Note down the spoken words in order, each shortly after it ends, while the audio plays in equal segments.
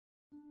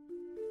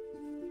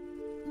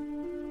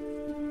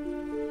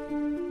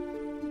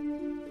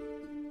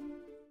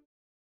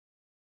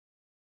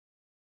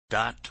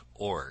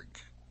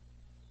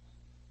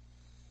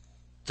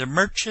The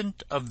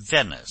Merchant of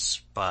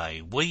Venice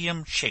by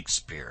William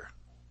Shakespeare.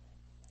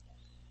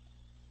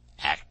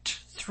 Act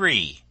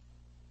 3.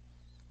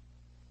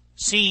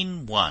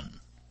 Scene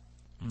 1.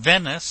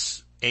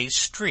 Venice, a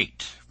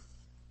street.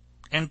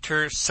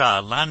 Enter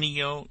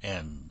Salanio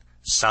and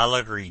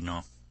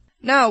Salarino.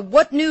 Now,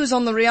 what news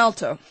on the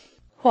Rialto?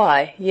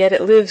 Why, yet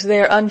it lives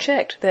there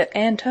unchecked that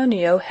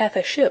Antonio hath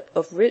a ship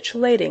of rich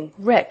lading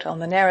wrecked on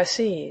the narrow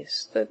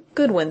seas, the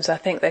Goodwins I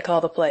think they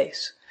call the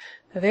place,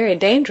 a very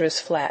dangerous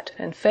flat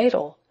and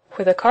fatal,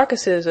 where the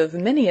carcasses of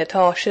many a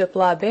tall ship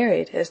lie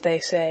buried, as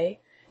they say,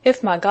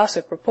 if my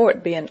gossip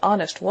report be an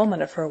honest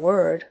woman of her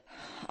word.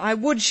 I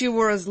would she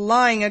were as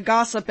lying a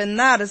gossip in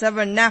that as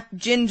ever napped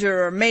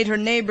ginger or made her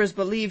neighbours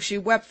believe she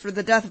wept for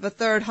the death of a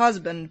third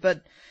husband,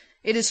 but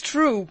it is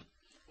true,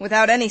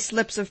 without any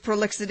slips of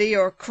prolixity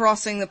or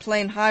crossing the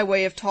plain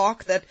highway of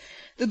talk, that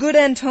the good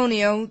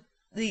Antonio,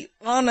 the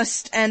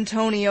honest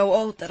Antonio,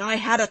 oh, that I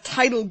had a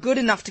title good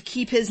enough to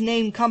keep his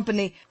name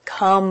company.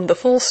 Come, the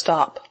full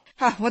stop.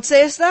 Ha, what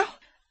sayest thou?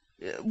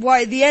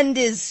 Why, the end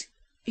is,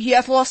 he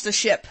hath lost a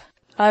ship.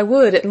 I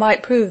would it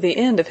might prove the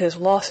end of his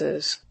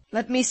losses.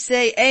 Let me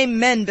say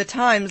amen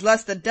betimes,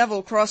 lest the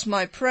devil cross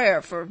my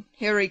prayer, for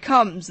here he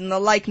comes in the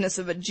likeness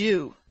of a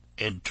Jew.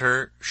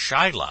 Enter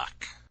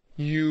Shylock.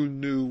 You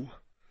knew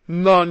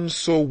none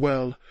so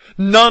well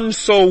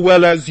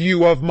as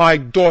you of my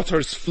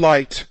daughter's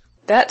flight.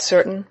 That's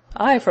certain.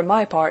 I, for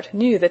my part,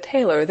 knew the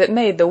tailor that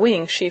made the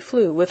wings she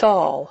flew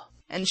withal.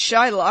 And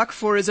Shylock,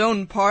 for his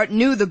own part,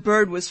 knew the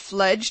bird was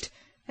fledged,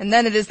 and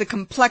then it is the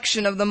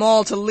complexion of them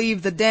all to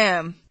leave the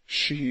dam.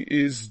 She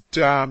is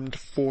damned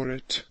for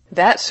it.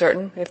 That's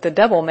certain, if the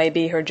devil may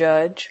be her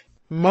judge.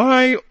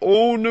 My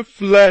own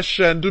flesh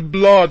and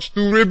blood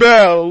to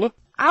rebel!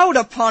 Out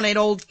upon it,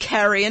 old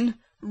carrion!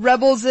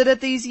 Rebels it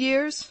at these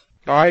years?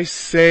 I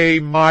say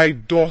my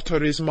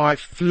daughter is my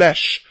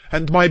flesh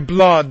and my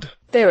blood.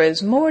 There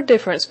is more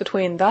difference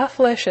between thy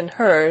flesh and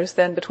hers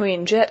than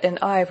between jet and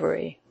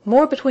ivory,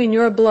 more between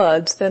your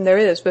bloods than there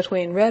is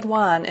between red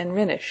wine and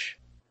Rhenish.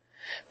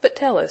 But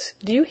tell us,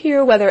 do you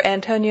hear whether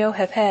Antonio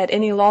hath had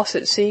any loss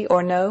at sea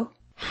or no?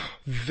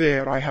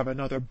 There I have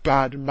another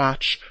bad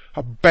match,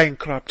 a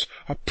bankrupt,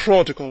 a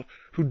prodigal,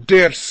 who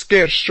dare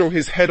scarce show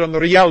his head on the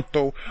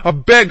Rialto, a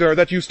beggar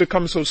that used to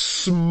come so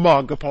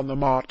smug upon the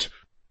mart.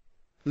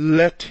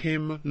 Let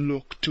him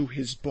look to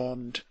his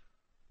bond.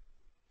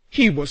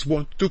 He was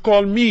wont to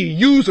call me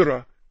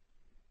usurer.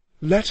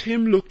 Let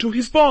him look to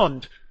his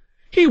bond.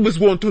 He was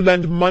wont to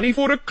lend money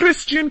for a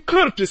Christian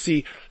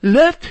courtesy.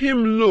 Let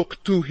him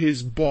look to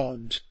his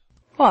bond.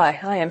 Why,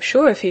 I am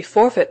sure if he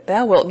forfeit,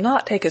 thou wilt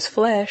not take his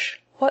flesh.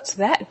 What's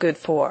that good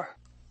for?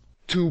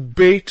 To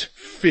bait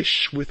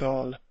fish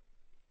withal.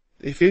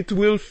 If it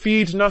will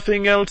feed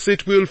nothing else,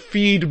 it will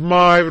feed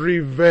my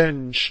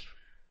revenge.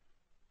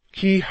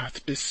 He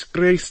hath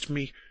disgraced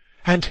me,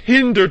 and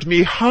hindered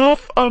me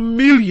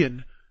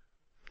 500,000,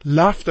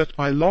 laughed at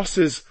my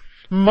losses,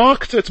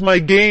 mocked at my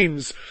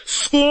gains,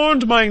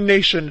 scorned my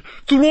nation,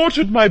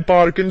 thwarted my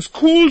bargains,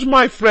 cooled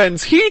my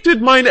friends,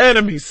 heated mine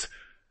enemies.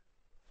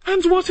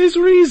 And what is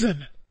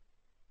reason?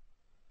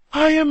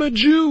 I am a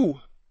Jew.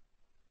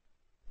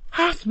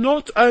 Hath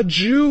not a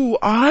Jew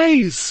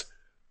eyes?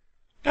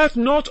 Hath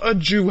not a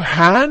Jew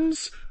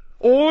hands,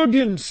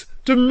 organs,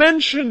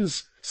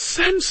 dimensions,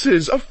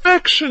 senses,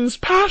 affections,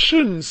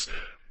 passions?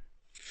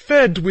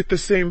 Fed with the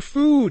same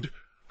food,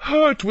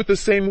 hurt with the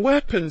same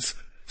weapons,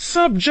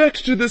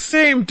 subject to the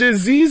same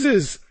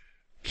diseases,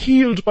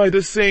 healed by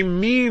the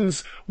same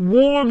means,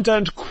 warmed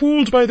and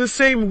cooled by the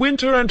same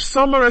winter and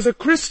summer as a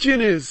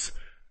Christian is.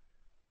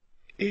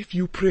 If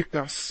you prick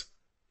us,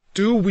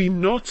 do we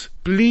not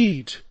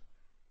bleed?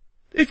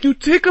 If you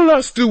tickle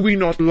us, do we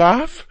not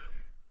laugh?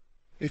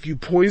 If you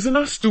poison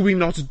us, do we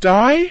not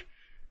die?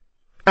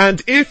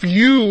 And if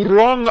you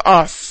wrong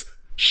us,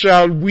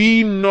 shall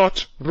we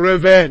not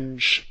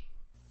revenge?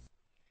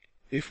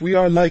 If we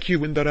are like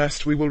you in the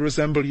rest, we will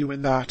resemble you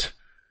in that.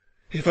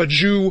 If a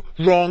Jew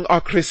wrong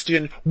a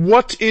Christian,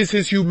 what is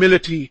his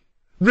humility?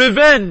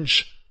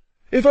 Revenge!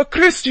 If a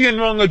Christian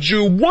wrong a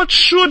Jew, what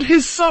should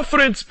his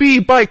sufferance be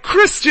by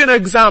Christian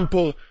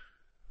example?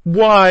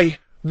 Why,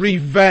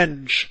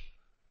 revenge.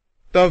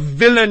 The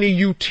villainy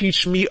you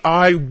teach me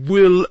I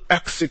will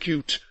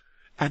execute,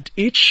 and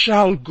it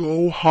shall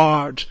go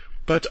hard,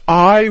 but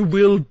I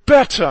will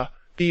better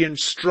the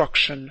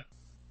instruction.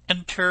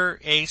 Enter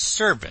a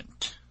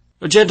servant.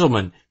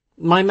 Gentlemen,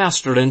 my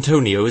master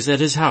Antonio is at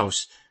his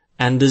house,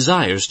 and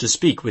desires to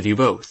speak with you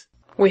both.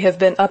 We have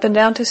been up and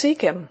down to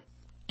seek him.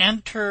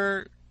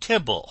 Enter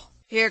Tybalt.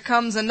 Here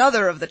comes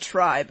another of the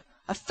tribe.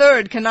 A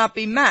third cannot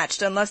be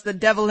matched unless the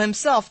devil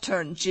himself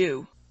turn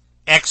Jew.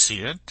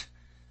 Exeunt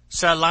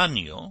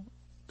Salanio,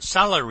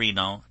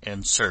 Salarino,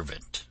 and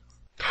servant.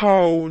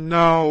 How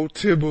now,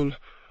 Tybalt?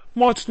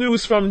 What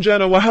news from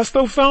Genoa? Hast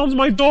thou found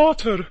my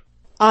daughter?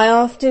 I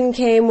often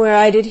came where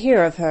I did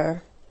hear of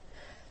her,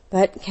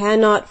 but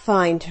cannot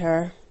find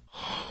her.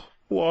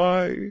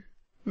 Why,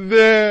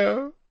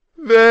 there.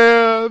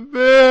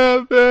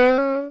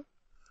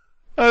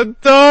 A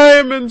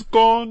diamond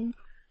gone!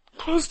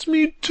 Cost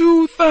me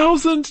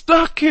 2,000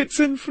 ducats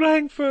in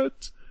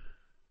Frankfurt.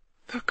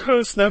 The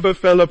curse never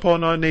fell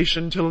upon our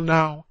nation till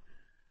now.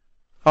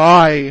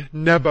 I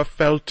never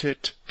felt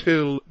it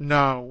till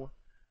now.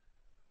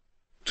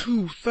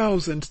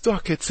 2,000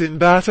 ducats in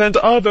that, and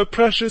other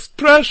precious,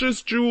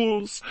 precious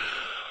jewels.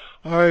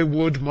 I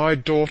would my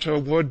daughter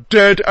were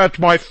dead at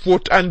my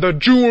foot, and the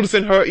jewels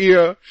in her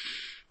ear.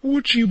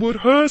 Would she were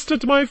hearsed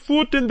at my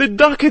foot, and the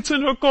ducats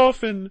in her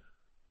coffin.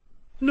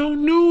 No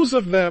news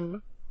of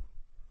them.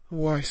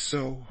 Why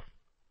so?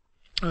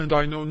 And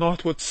I know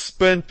not what's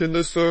spent in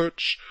the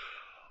search.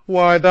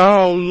 Why,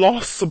 thou,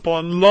 loss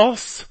upon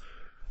loss.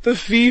 The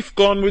thief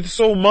gone with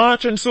so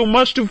much, and so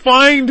much to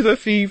find the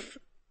thief.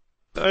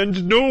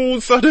 And no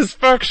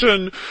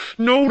satisfaction,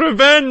 no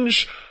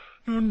revenge,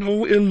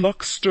 no ill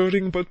luck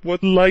stirring but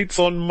what lights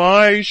on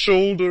my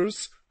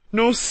shoulders,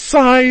 no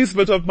sighs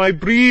but of my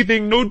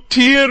breathing, no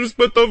tears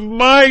but of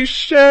my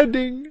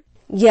shedding.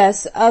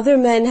 Yes, other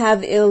men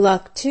have ill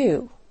luck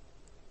too.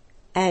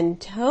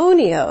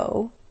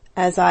 Antonio,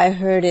 as I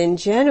heard in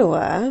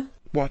Genoa—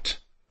 What?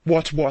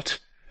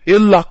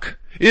 Ill luck!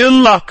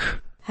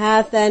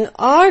 Hath an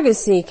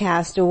argosy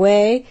cast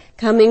away,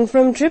 coming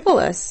from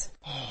Tripolis.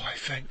 Oh, I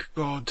thank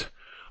God!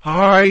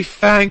 I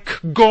thank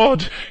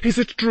God! Is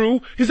it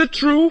true?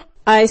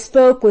 I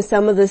spoke with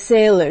some of the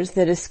sailors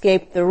that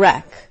escaped the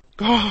wreck.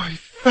 Oh, I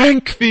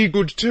thank thee,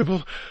 good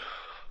Tybalt.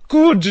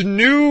 Good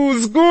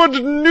news!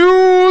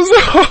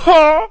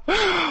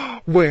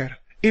 Where?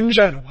 In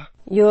Genoa?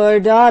 Your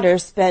daughter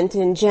spent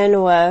in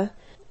Genoa,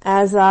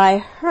 as I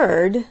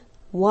heard,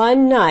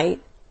 one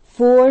night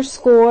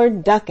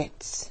 80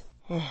 ducats.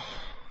 Oh,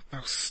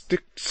 thou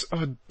stick'st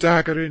a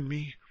dagger in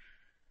me.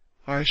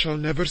 I shall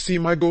never see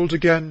my gold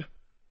again.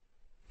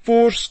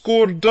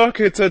 80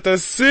 ducats at a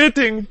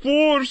sitting,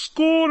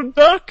 80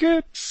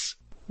 ducats!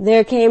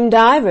 There came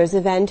divers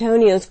of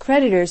Antonio's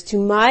creditors to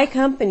my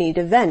company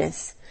to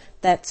Venice,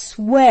 that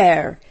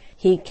swear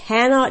he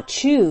cannot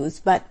choose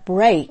but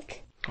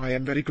break. I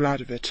am very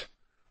glad of it.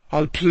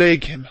 I'll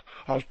plague him,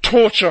 I'll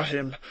torture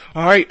him.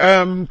 I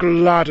am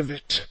glad of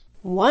it.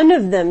 One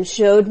of them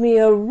showed me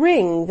a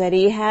ring that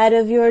he had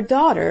of your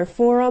daughter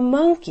for a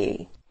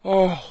monkey.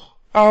 Oh,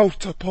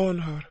 out upon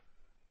her!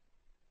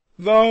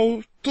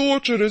 Thou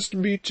torturest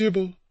me,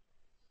 Tybalt.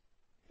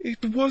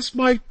 It was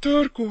my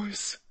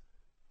turquoise.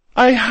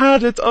 I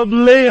had it of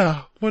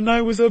Leah when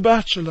I was a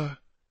bachelor.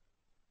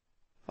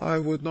 I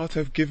would not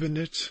have given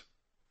it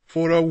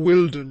for a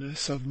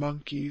wilderness of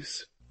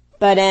monkeys.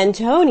 But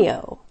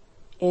Antonio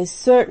is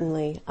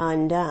certainly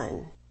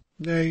undone.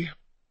 Nay,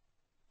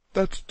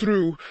 that's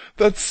true,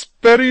 that's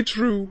very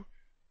true.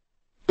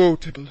 Go,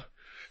 Tybalt,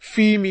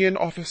 fee me an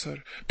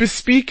officer,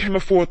 bespeak him a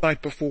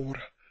fortnight before.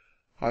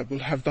 I will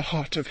have the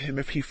heart of him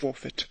if he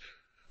forfeit.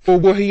 For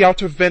were he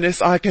out of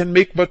Venice, I can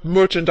make what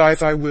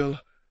merchandise I will.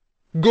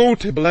 Go,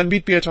 Tybalt, and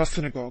meet me at our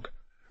synagogue.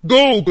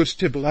 Go, good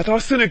Tybalt, at our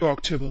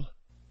synagogue, Tybalt.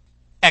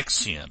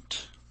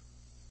 Exeunt.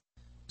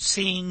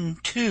 Scene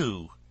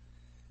 2.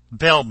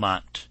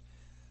 Belmont.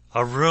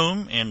 A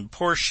room in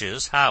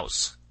Portia's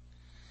house.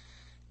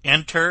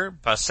 Enter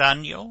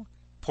Bassanio,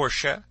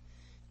 Portia,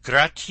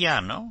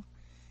 Gratiano,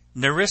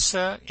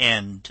 Nerissa,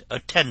 and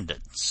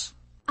attendants.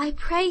 I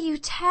pray you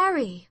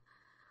tarry.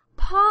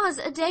 Pause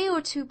a day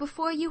or two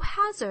before you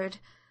hazard,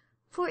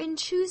 for in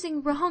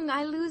choosing wrong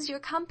I lose your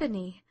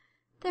company.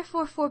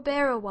 Therefore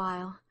forbear a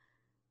while.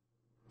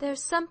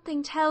 There's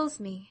something tells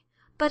me,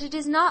 but it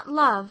is not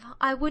love,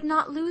 I would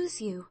not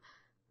lose you.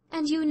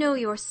 And you know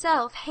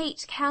yourself,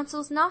 hate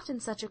counsels not in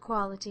such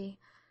equality.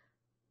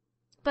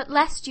 But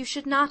lest you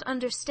should not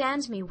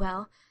understand me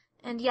well,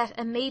 and yet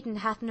a maiden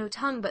hath no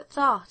tongue but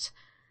thought,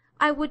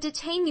 I would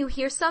detain you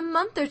here some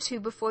month or two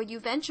before you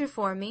venture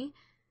for me.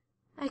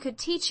 I could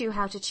teach you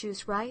how to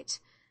choose right,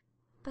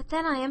 but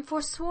then I am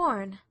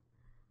forsworn.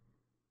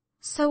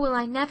 So will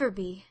I never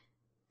be,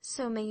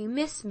 so may you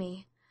miss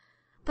me.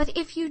 But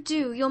if you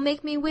do, you'll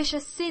make me wish a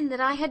sin that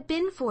I had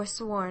been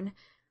forsworn.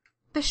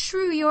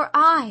 Beshrew your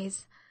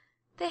eyes!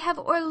 They have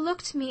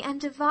o'erlooked me and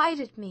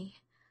divided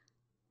me.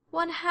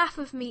 One half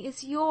of me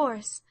is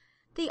yours,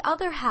 the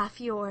other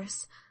half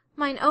yours.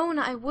 Mine own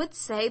I would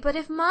say, but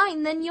if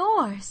mine, then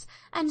yours,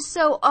 and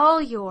so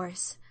all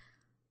yours.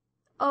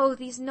 Oh,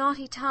 these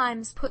naughty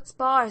times puts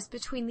bars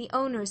between the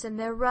owners and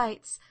their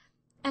rights,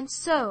 and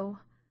so,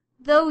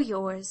 though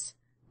yours,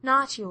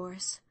 not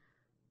yours.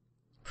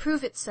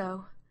 Prove it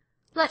so.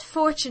 Let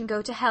fortune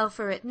go to hell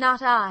for it,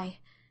 not I.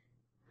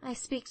 I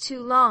speak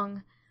too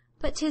long,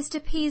 but 'tis to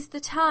appease the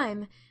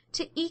time,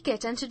 to eke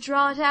it and to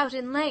draw it out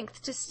in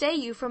length, to stay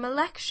you from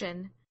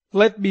election.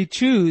 Let me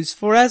choose,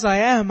 for as I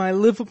am, I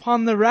live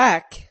upon the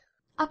rack.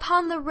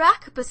 Upon the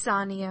rack,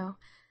 Bassanio?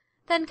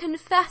 Then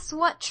confess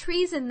what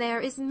treason there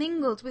is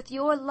mingled with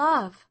your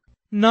love.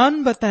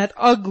 None but that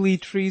ugly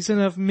treason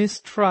of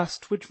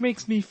mistrust, which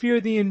makes me fear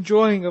the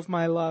enjoying of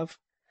my love.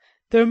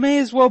 There may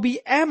as well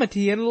be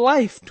amity and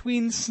life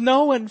 'tween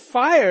snow and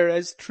fire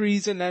as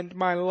treason and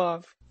my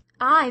love.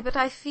 Ay, but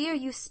I fear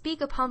you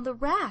speak upon the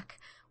rack,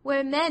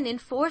 where men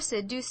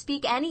enforced do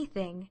speak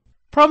anything.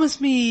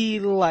 Promise me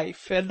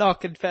life, and I'll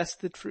confess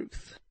the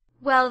truth.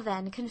 Well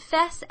then,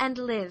 confess and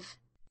live.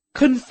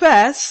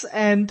 Confess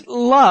and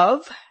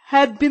love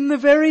had been the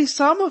very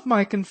sum of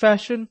my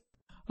confession.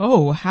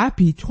 Oh,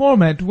 happy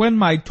torment, when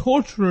my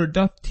torturer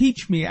doth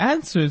teach me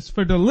answers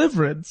for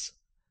deliverance!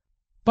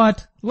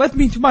 But let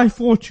me to my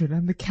fortune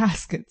and the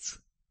caskets.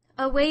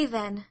 Away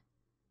then.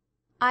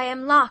 I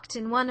am locked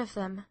in one of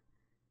them.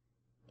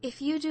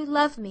 If you do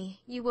love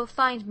me, you will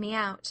find me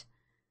out.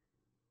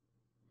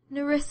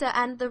 Nerissa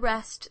and the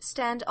rest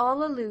stand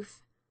all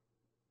aloof.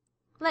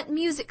 Let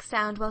music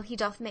sound while he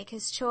doth make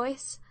his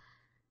choice.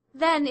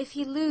 Then, if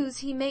he lose,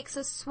 he makes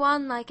a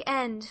swan-like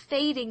end,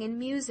 fading in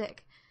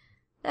music.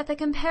 That the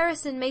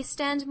comparison may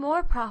stand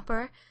more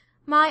proper,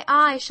 my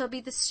eye shall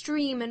be the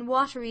stream and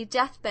watery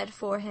deathbed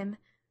for him.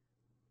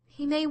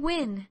 He may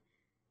win,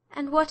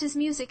 and what is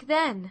music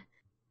then?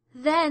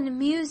 Then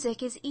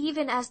music is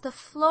even as the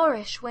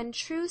flourish when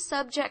true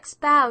subjects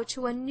bow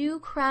to a new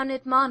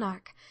crowned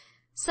monarch.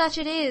 Such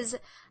it is,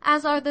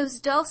 as are those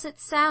dulcet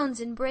sounds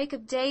in break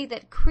of day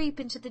that creep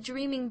into the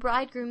dreaming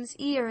bridegroom's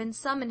ear and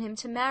summon him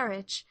to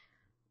marriage.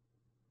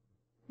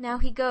 Now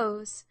he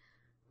goes,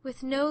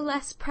 with no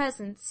less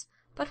presence,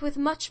 but with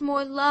much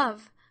more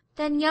love,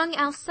 than young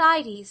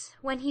Alcides,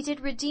 when he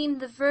did redeem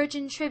the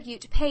virgin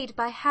tribute paid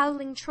by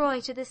howling Troy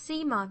to the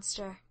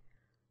sea-monster.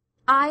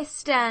 I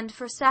stand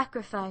for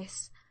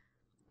sacrifice.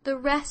 The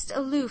rest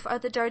aloof are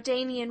the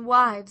Dardanian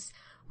wives,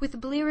 with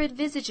bleared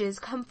visages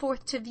come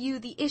forth to view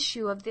the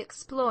issue of the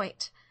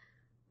exploit.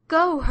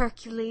 Go,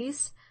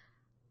 Hercules!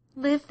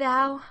 Live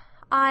thou,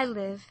 I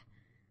live.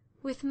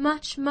 With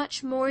much,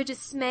 much more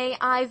dismay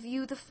I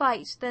view the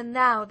fight than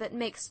thou that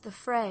mak'st the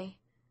fray.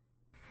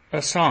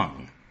 A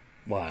song,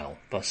 while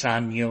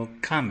Bassanio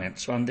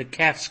comments on the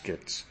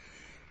caskets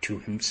to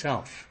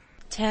himself.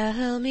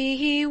 Tell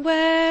me,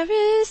 where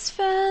is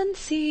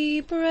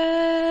fancy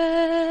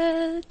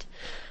bred?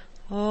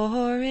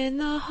 Or in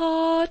the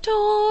heart,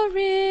 or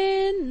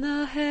in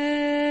the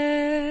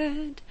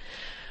head?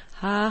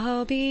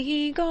 How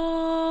be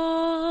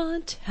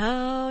got,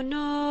 how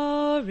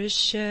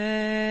nourished?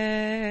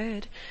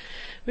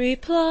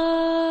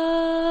 Reply,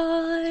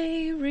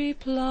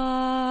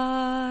 reply.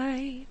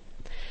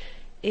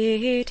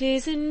 It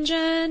is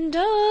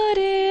engendered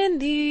in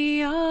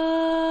the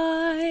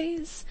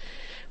eyes,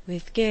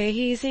 with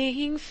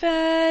gazing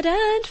fed,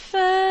 and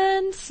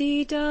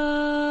fancy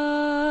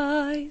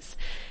dies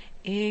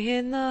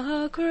in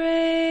the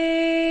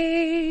cradle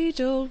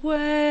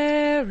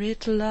where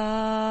it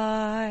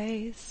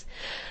lies.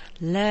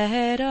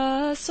 Let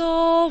us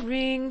all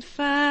ring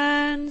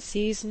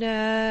fancy's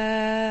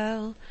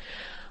knell.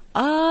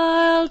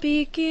 I'll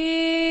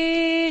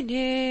begin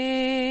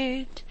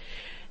it.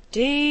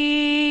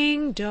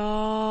 Ding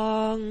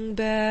dong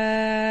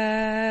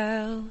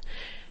bell,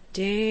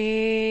 ding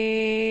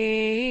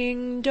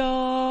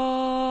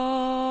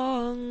dong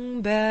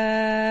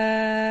bell.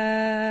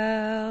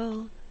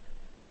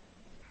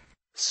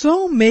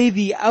 So may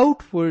the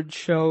outward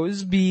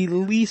shows be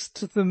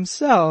least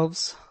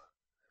themselves.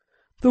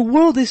 The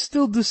world is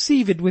still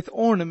deceived with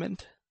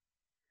ornament.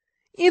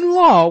 In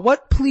law,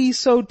 what plea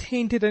so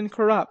tainted and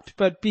corrupt,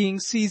 but being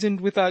seasoned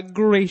with a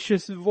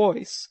gracious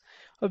voice,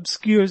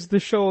 obscures the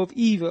show of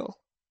evil?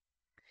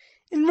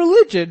 In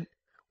religion,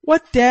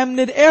 what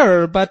damned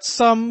error but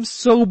some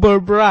sober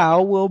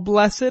brow will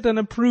bless it and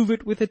approve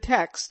it with a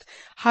text,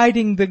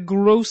 hiding the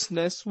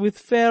grossness with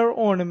fair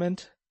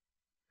ornament?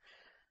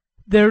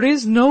 There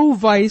is no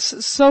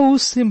vice so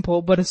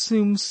simple but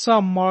assumes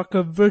some mark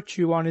of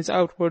virtue on his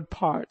outward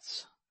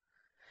parts.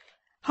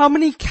 How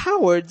many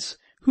cowards,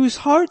 whose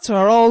hearts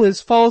are all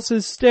as false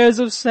as stairs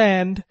of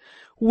sand,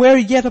 wear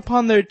yet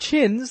upon their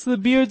chins the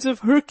beards of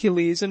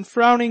Hercules and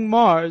frowning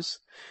Mars,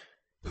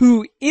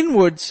 who,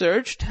 inward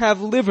searched,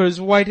 have livers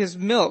white as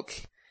milk,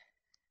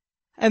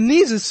 and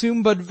these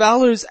assume but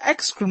valor's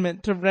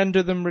excrement to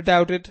render them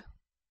redoubted.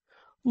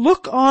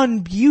 Look on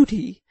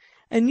beauty,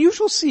 and you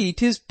shall see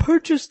 'tis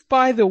purchased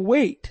by the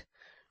weight,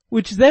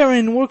 which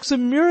therein works a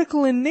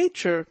miracle in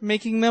nature,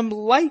 making them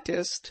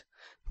lightest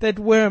that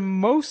wear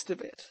most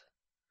of it.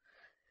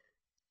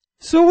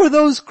 So were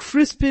those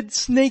crisped,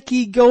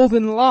 snaky,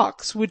 golden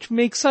locks, which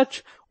make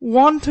such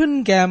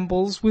wanton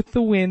gambols with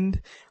the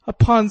wind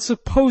upon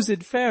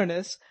supposed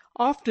fairness,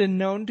 often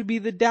known to be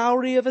the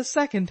dowry of a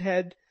second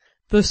head,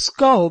 the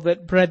skull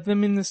that bred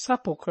them in the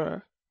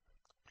sepulchre.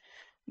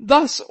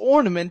 Thus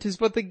ornament is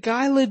but the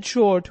guiled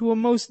shore to a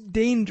most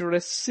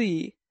dangerous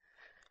sea,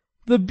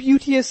 the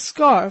beauteous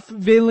scarf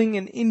veiling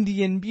an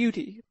Indian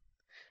beauty.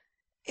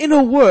 In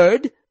a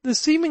word, the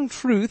seeming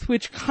truth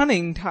which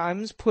cunning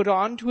times put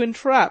on to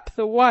entrap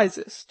the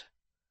wisest.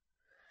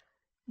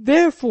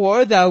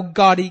 Therefore, thou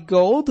gaudy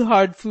gold,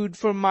 hard food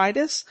for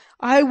Midas,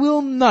 I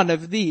will none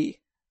of thee,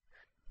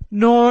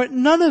 nor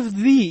none of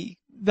thee,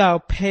 thou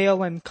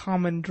pale and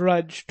common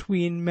drudge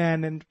 'tween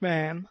man and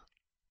man.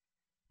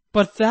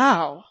 But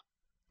thou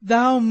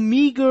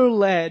meagre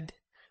lead,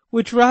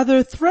 which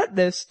rather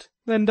threatenest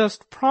than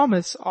dost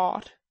promise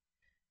aught,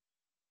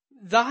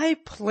 thy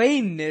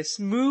plainness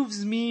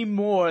moves me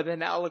more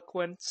than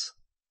eloquence,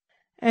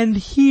 and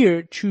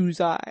here choose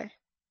I.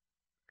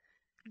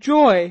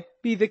 Joy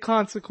be the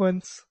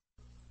consequence.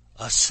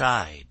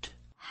 Aside.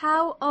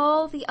 How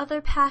all the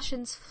other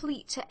passions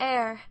fleet to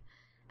air,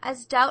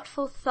 as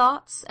doubtful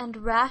thoughts and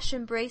rash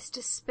embrace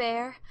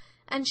despair,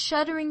 and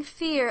shuddering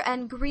fear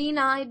and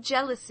green-eyed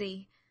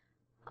jealousy.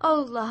 O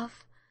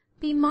love,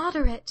 be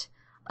moderate,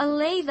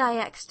 allay thy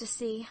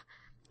ecstasy,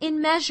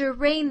 in measure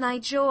reign thy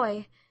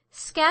joy,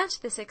 scant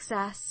this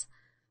excess.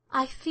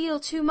 I feel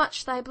too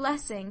much thy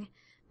blessing,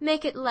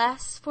 make it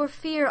less, for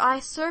fear I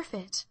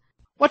surfeit.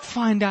 What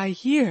find I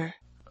here?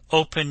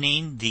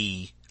 Opening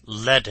the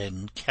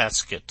leaden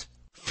casket.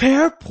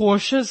 Fair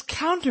Portia's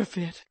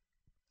counterfeit.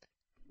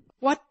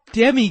 What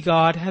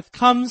demigod hath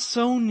come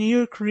so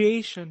near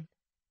creation?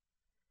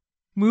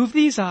 Move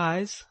these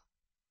eyes,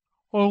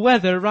 or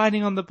whether,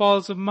 riding on the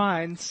balls of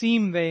mine,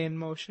 seem they in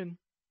motion?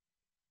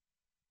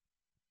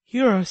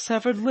 Here are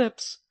severed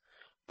lips,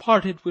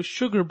 parted with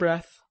sugar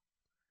breath.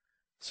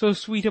 So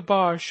sweet a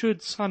bar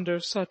should sunder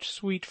such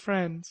sweet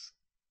friends.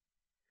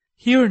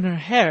 Here in her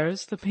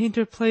hairs the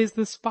painter plays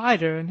the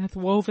spider, and hath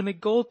woven a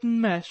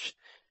golden mesh,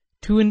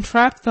 to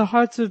entrap the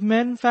hearts of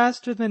men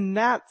faster than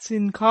gnats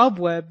in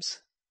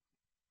cobwebs.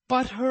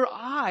 But her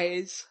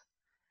eyes,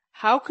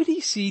 how could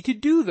he see to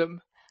do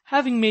them?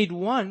 Having made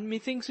one,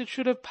 methinks it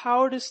should have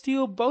power to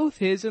steal both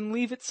his, and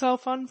leave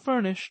itself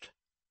unfurnished.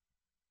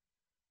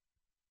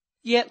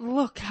 Yet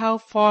look how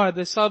far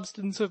the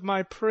substance of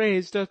my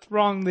praise doth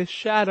wrong this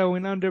shadow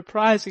in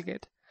underprizing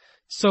it,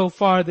 so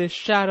far this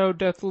shadow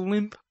doth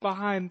limp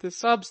behind the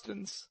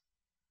substance.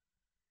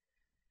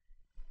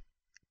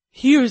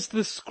 Here's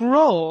the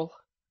scroll,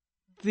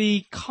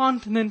 the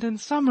continent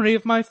and summary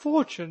of my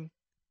fortune.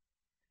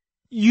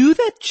 You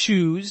that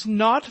choose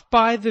not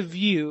by the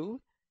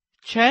view,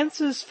 chance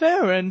as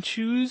fair and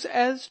choose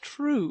as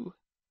true.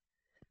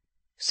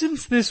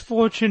 Since this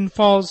fortune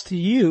falls to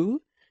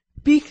you,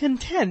 be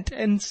content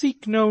and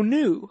seek no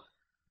new.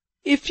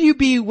 If you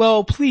be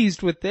well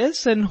pleased with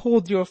this, and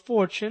hold your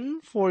fortune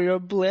for your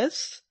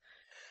bliss,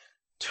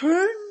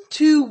 turn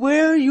to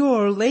where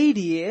your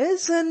lady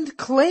is, and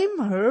claim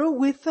her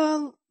with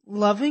a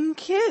loving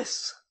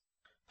kiss.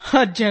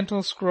 A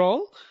gentle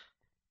scroll.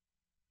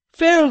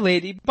 Fair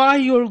lady, by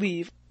your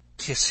leave.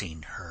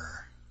 Kissing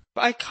her.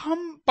 I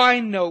come by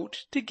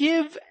note to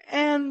give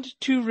and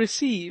to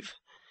receive,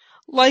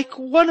 like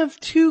one of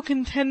two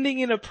contending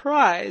in a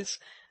prize,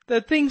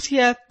 that thinks he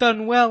hath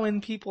done well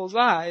in people's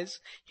eyes,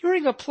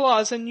 hearing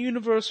applause and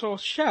universal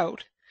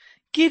shout,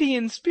 giddy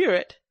in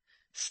spirit,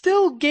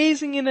 still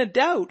gazing in a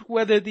doubt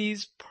whether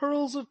these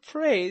pearls of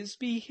praise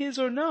be his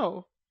or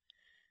no.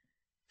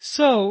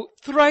 So,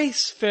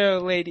 thrice fair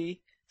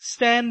lady,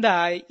 stand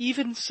I,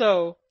 even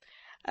so,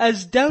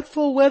 as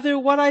doubtful whether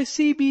what I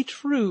see be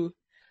true,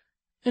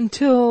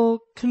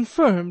 until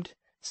confirmed,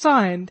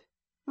 signed,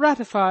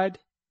 ratified,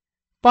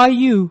 by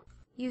you.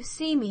 You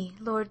see me,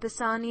 Lord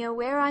Bassanio,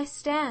 where I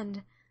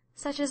stand,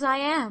 such as I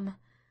am.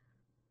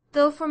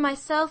 Though for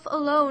myself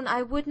alone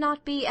I would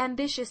not be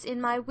ambitious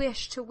in my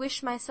wish to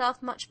wish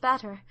myself much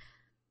better,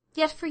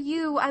 yet for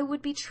you I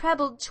would be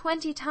trebled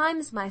 20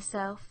 times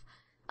myself,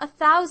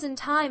 1,000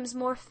 times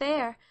more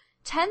fair,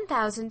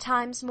 10,000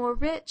 times more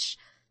rich,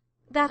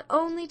 that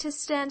only to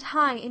stand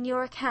high in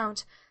your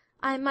account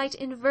I might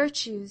in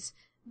virtues,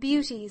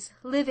 beauties,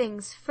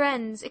 livings,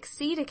 friends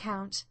exceed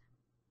account.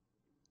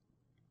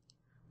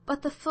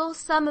 But the full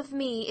sum of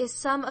me is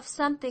sum of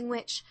something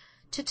which,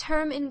 to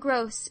term in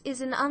gross,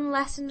 is an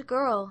unlessoned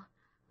girl,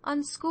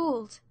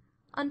 unschooled,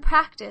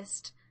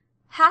 unpractised,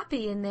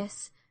 happy in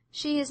this,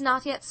 she is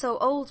not yet so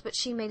old but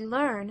she may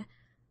learn.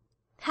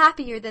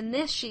 Happier than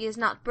this, she is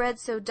not bred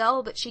so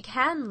dull but she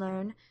can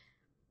learn.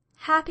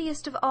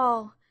 Happiest of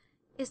all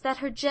is that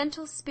her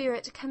gentle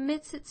spirit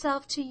commits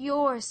itself to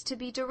yours to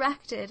be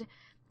directed,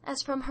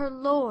 as from her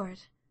lord,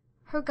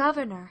 her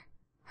governor,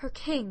 her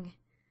king.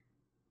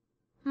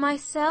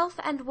 Myself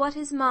and what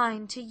is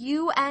mine to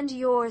you and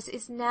yours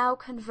is now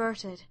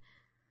converted.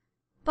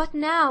 But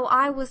now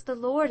I was the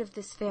lord of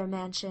this fair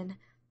mansion,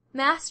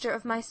 master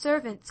of my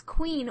servants,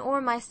 queen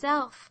or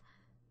myself.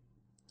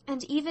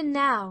 And even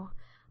now,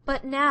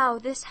 but now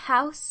this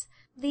house,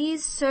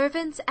 these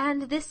servants,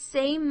 and this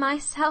same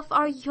myself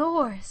are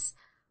yours,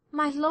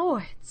 my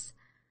lord's.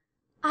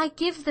 I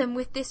give them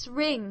with this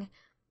ring,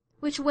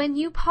 which when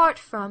you part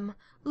from,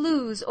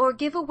 lose, or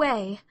give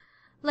away,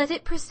 let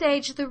it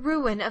presage the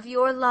ruin of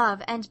your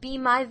love, and be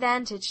my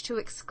vantage to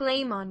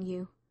exclaim on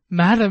you.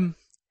 Madam,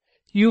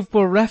 you've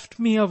bereft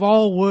me of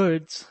all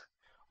words.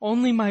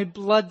 Only my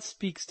blood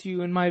speaks to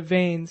you in my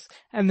veins,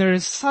 and there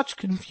is such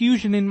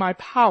confusion in my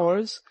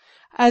powers,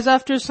 as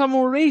after some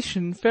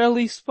oration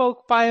fairly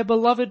spoke by a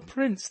beloved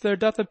prince there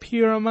doth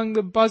appear among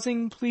the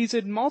buzzing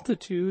pleased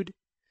multitude,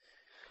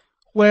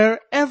 where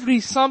every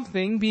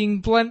something,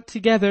 being blent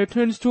together,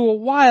 turns to a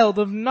wild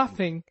of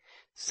nothing,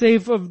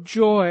 save of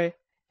joy,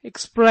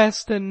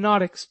 expressed and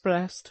not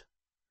expressed.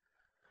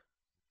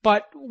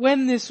 But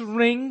when this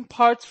ring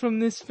parts from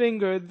this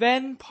finger,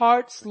 then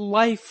parts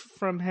life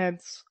from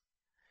hence.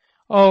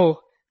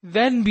 Oh,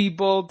 then be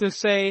bold to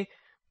say,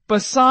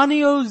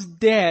 Bassanio's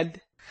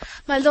dead.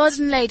 My lord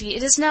and lady,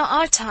 it is now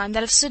our time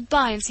that have stood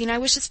by and seen our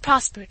wishes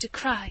prosper, to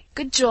cry,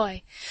 Good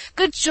joy!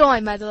 Good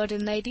joy, my lord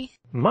and lady!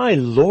 My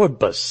lord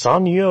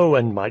Bassanio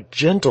and my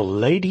gentle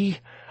lady,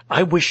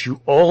 I wish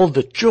you all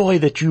the joy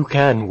that you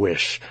can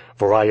wish,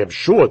 for I am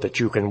sure that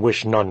you can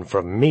wish none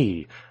from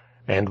me.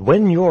 And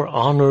when your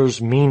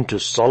honours mean to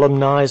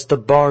solemnize the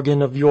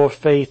bargain of your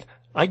faith,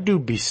 I do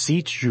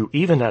beseech you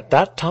even at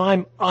that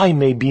time I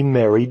may be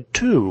married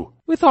too.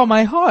 With all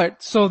my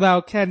heart, so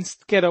thou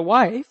canst get a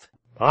wife.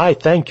 I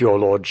thank your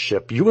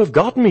lordship, you have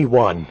got me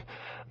one.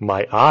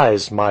 My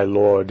eyes, my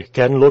lord,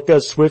 can look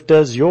as swift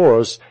as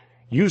yours.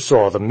 You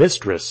saw the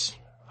mistress,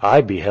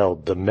 I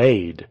beheld the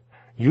maid.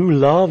 You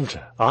loved,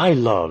 I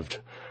loved.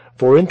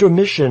 For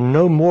intermission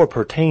no more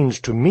pertains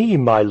to me,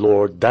 my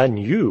lord, than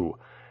you.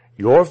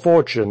 Your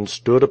fortune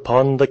stood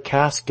upon the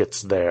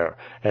caskets there,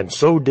 and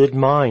so did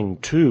mine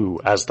too,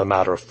 as the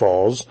matter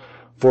falls.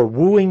 For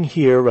wooing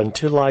here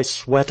until I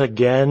sweat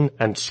again,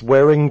 and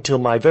swearing till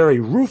my very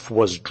roof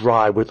was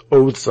dry with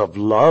oaths of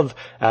love,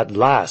 at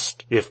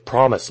last, if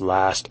promise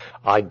last,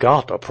 I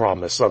got a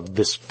promise of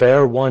this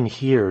fair one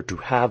here to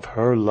have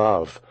her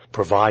love,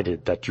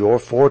 provided that your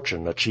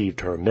fortune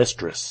achieved her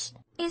mistress.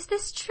 Is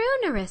this true,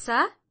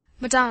 Nerissa?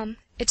 Madame,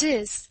 it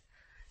is.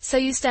 So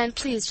you stand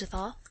pleased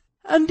withal?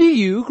 And do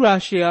you,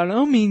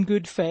 Gratiano, mean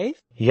good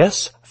faith?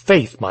 Yes,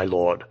 faith, my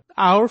lord.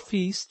 Our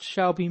feast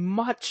shall be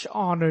much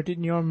honoured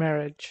in your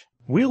marriage.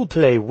 We'll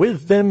play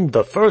with them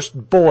the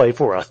first boy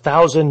for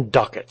 1,000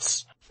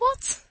 ducats.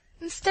 What?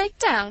 And stake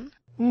down?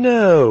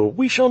 No,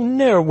 we shall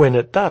ne'er win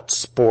at that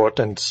sport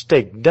and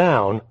stake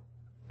down.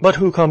 But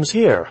who comes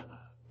here?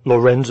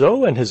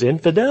 Lorenzo and his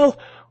infidel?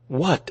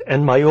 What,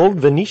 and my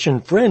old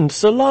Venetian friend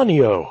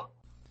Salanio?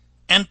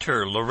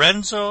 Enter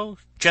Lorenzo,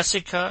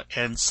 Jessica,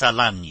 and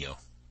Salanio.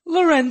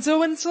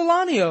 Lorenzo and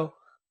Salanio,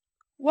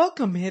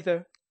 welcome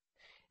hither.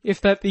 If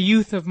that the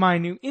youth of my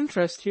new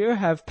interest here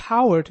have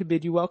power to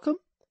bid you welcome.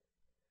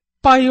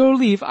 By your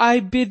leave, I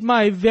bid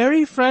my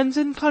very friends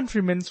and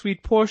countrymen,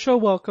 sweet Portia,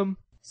 welcome.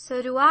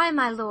 So do I,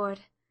 my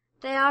lord.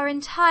 They are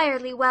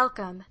entirely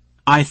welcome.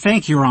 I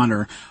thank your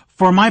honour.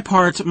 For my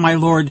part, my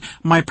lord,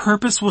 my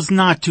purpose was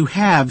not to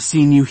have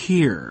seen you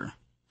here.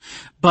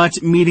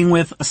 But meeting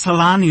with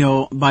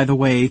Salanio, by the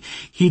way,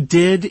 he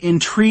did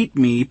entreat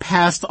me,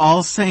 past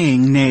all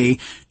saying, nay,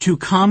 to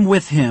come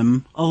with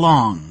him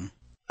along.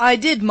 I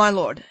did, my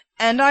lord,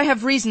 and I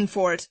have reason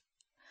for it.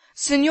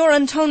 Signor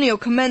Antonio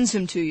commends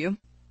him to you.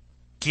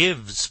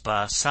 Gives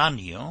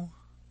Bassanio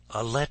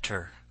a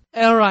letter.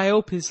 Ere I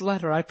ope his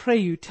letter, I pray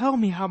you tell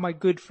me how my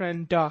good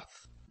friend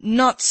doth.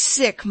 Not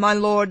sick, my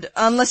lord,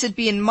 unless it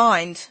be in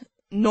mind,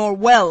 nor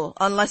well,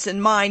 unless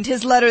in mind.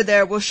 His letter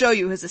there will show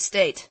you his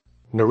estate.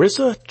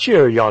 Nerissa,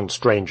 cheer yon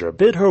stranger,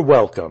 bid her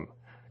welcome.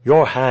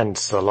 Your hand,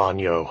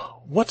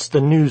 Salanio, what's the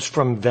news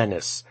from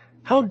Venice?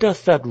 How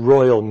doth that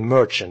royal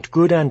merchant,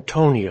 good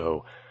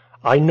Antonio?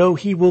 I know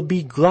he will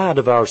be glad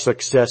of our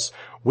success.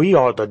 We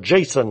are the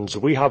Jasons,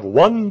 we have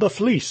won the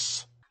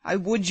fleece. I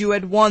would you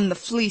had won the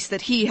fleece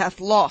that he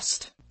hath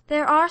lost.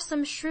 There are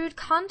some shrewd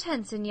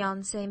contents in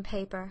yon same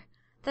paper,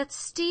 that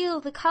steal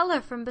the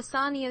colour from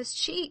Bassanio's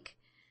cheek.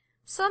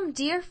 Some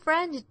dear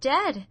friend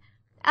dead,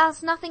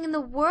 else nothing in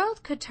the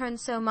world could turn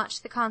so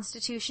much the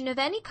constitution of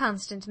any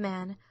constant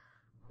man.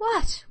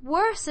 What,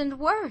 worse and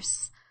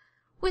worse!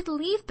 With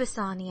leave,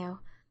 Bassanio,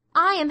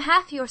 I am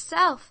half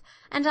yourself,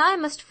 and I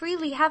must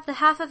freely have the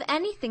half of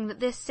anything that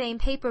this same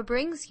paper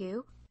brings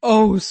you.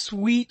 Oh,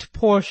 sweet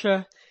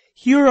Portia,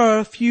 here are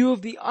a few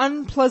of the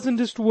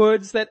unpleasantest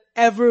words that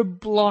ever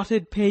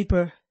blotted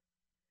paper.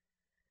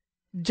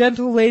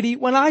 Gentle lady,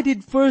 when I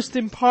did first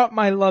impart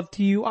my love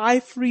to you, I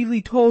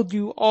freely told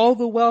you all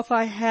the wealth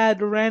I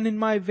had ran in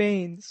my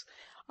veins.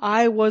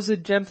 I was a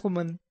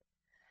gentleman.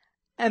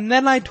 And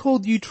then I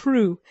told you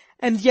true,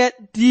 and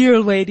yet, dear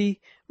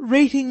lady,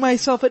 rating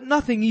myself at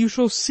nothing, you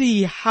shall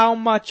see how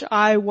much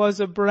I was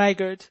a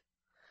braggart.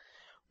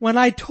 When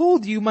I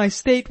told you my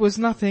state was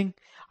nothing,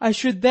 I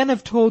should then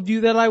have told you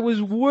that I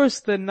was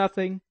worse than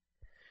nothing.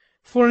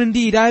 For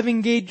indeed I've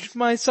engaged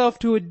myself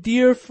to a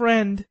dear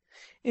friend,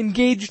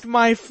 engaged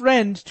my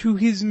friend to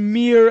his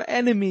mere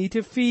enemy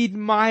to feed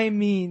my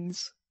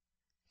means.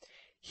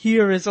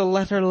 Here is a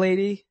letter,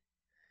 lady.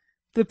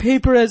 The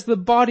paper as the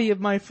body of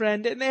my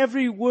friend, and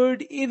every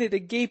word in it a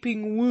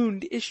gaping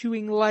wound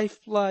issuing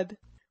life-blood.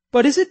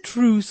 But is it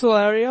true,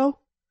 Salario?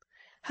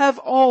 Have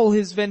all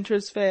his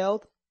ventures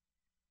failed?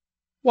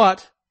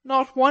 What,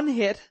 not one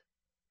hit?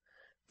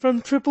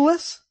 From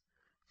Tripolis?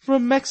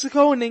 From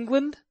Mexico and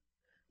England?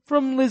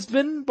 From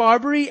Lisbon,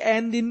 Barbary,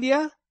 and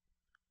India?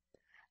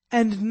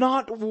 And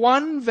not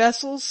one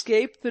vessel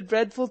scaped the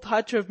dreadful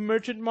touch of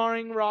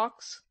merchant-marring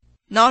rocks?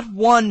 Not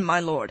one, my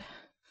lord.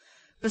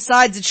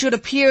 Besides, it should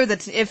appear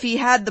that if he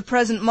had the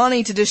present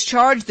money to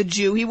discharge the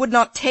Jew, he would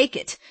not take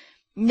it.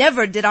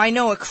 Never did I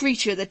know a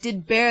creature that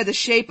did bear the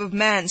shape of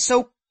man,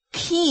 so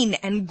keen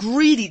and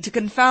greedy to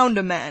confound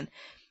a man.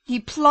 He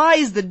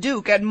plies the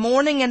Duke at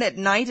morning and at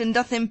night, and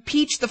doth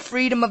impeach the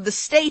freedom of the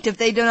state if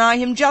they deny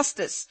him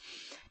justice.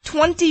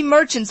 20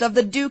 merchants of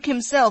the Duke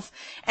himself,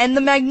 and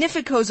the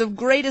magnificos of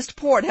greatest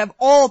port have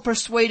all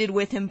persuaded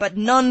with him, but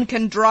none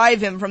can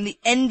drive him from the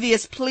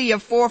envious plea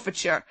of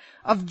forfeiture,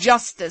 of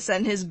justice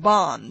and his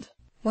bond.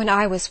 When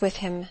I was with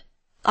him,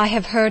 I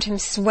have heard him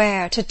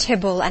swear to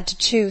Tybalt and to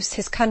Chus,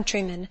 his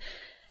countrymen,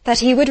 that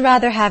he would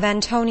rather have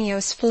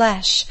Antonio's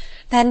flesh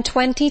than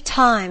 20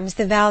 times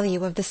the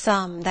value of the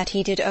sum that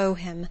he did owe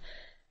him.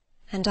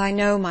 And I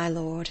know, my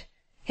lord,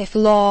 if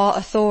law,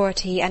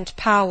 authority, and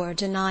power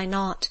deny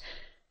not,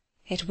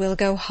 it will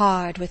go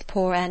hard with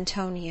poor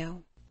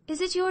Antonio. Is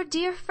it your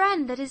dear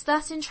friend that is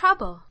thus in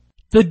trouble?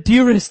 The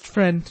dearest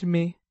friend to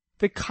me,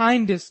 the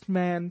kindest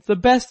man, the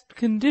best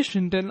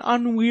conditioned and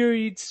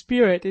unwearied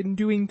spirit in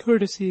doing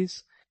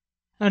courtesies,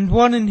 and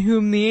one in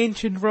whom the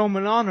ancient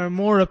Roman honour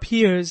more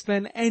appears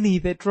than any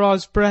that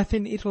draws breath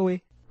in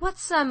Italy. What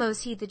sum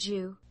owes he the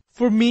Jew?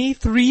 For me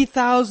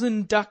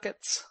 3,000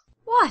 ducats.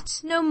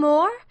 What, no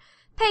more?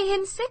 Pay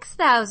him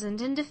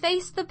 6,000 and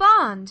deface the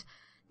bond.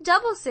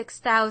 Double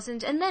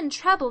 6,000 and then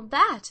treble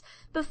that,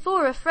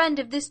 before a friend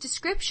of this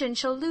description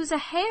shall lose a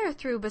hair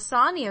through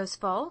Bassanio's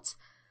fault.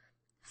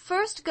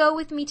 First go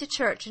with me to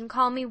church and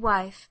call me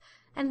wife,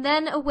 and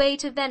then away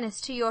to Venice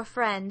to your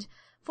friend,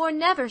 for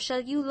never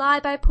shall you lie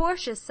by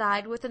Portia's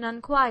side with an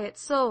unquiet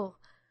soul.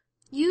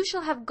 You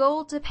shall have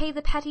gold to pay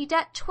the petty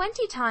debt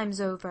 20 times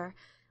over.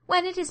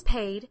 When it is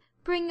paid,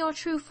 bring your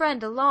true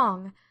friend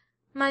along.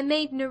 My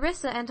maid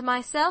Nerissa and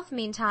myself,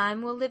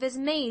 meantime, will live as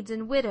maids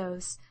and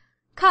widows.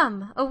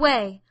 Come,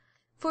 away,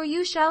 for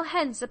you shall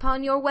hence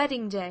upon your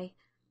wedding day.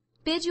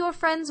 Bid your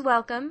friends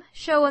welcome,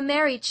 show a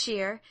merry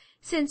cheer.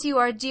 Since you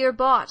are dear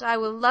bought, I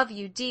will love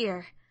you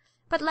dear.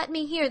 But let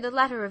me hear the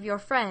letter of your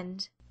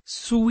friend.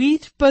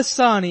 Sweet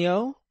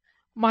Bassanio,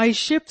 my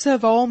ships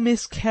have all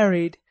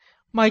miscarried,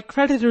 my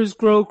creditors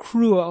grow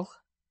cruel.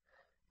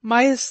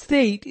 My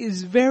estate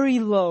is very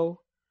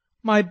low,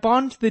 my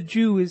bond to the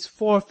Jew is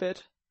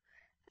forfeit,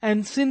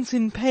 and since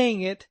in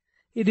paying it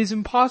is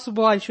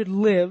impossible I should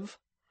live,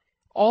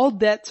 all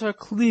debts are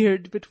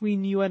cleared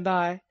between you and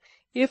I,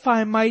 if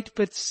I might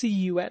but see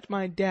you at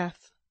my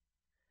death.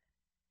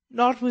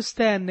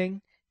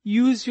 Notwithstanding,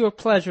 use your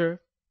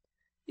pleasure.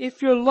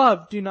 If your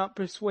love do not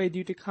persuade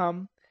you to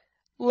come,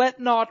 let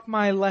not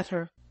my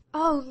letter.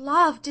 Oh,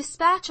 love,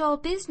 dispatch all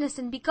business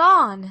and be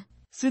gone.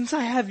 Since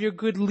I have your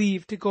good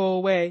leave to go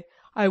away,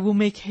 I will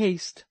make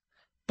haste.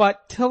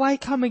 But till I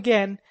come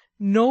again,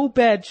 no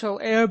bed shall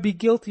e'er be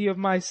guilty of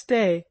my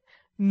stay,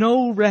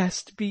 no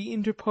rest be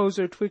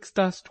interposer twixt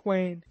us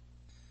twain.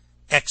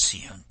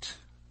 Exeunt.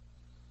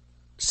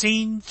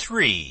 Scene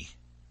 3.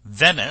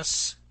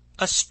 Venice,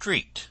 a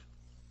street.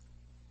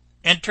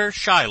 Enter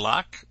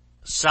Shylock,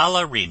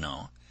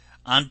 Salarino,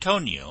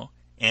 Antonio,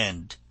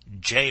 and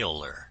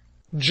Gaoler.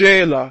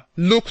 Jailer,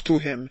 look to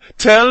him,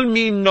 tell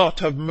me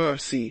not of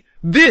mercy.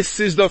 This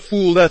is the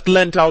fool that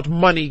lent out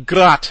money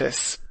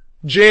gratis.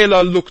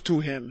 Jailer, look to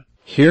him.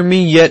 Hear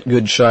me yet,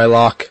 good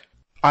Shylock.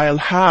 I'll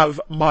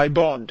have my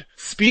bond.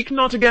 Speak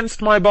not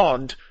against my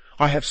bond.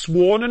 I have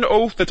sworn an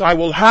oath that I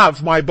will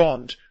have my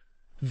bond.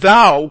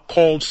 Thou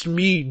calledst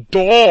me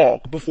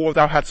dog before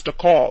thou hadst a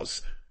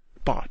cause.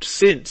 But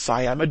since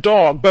I am a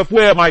dog,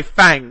 beware my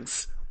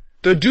fangs.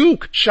 The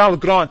Duke shall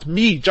grant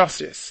me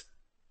justice.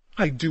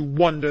 I do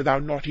wonder, thou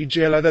naughty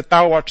jailer, that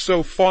thou art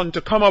so fond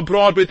to come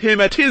abroad with him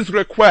at his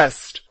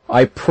request.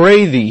 I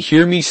pray thee,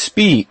 hear me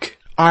speak.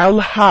 I'll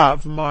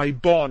have my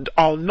bond.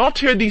 I'll not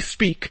hear thee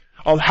speak.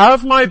 I'll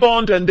have my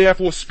bond, and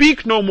therefore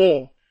speak no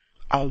more.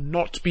 I'll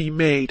not be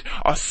made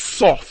a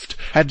soft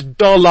and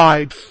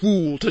dull-eyed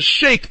fool to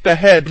shake the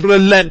head,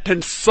 relent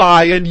and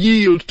sigh, and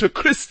yield to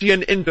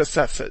Christian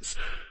intercessors.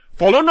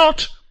 Follow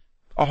not.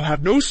 I'll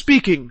have no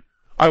speaking.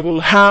 I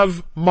will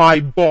have my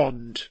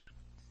bond.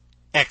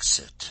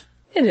 Exit.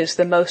 It is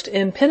the most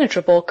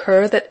impenetrable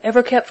cur that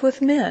ever kept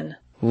with men.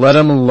 Let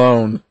him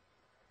alone.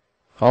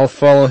 I'll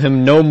follow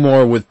him no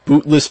more with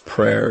bootless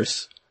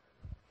prayers.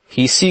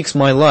 He seeks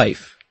my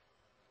life.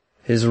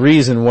 His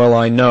reason well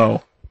I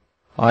know.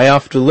 I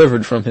oft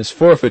delivered from his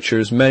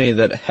forfeitures many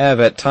that have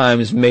at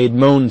times made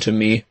moan to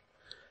me.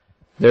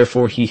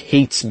 Therefore he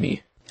hates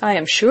me. I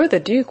am sure the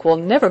Duke will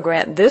never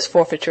grant this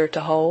forfeiture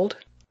to hold.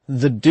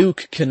 The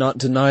Duke cannot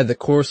deny the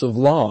course of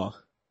law.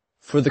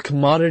 For the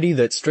commodity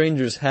that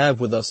strangers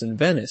have with us in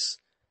Venice,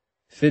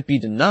 if it be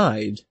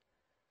denied,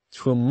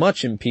 'twill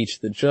much impeach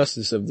the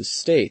justice of the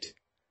state,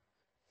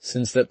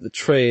 since that the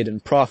trade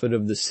and profit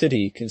of the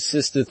city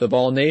consisteth of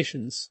all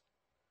nations.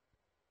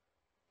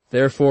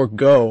 Therefore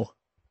go.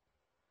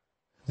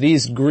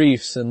 These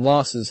griefs and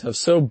losses have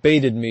so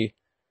baited me,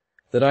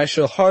 that I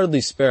shall hardly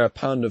spare a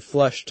pound of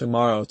flesh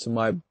tomorrow to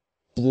my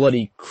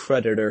bloody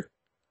creditor.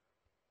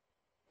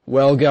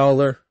 Well,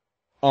 Gaoler,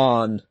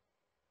 on.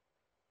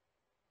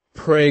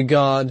 Pray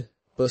God,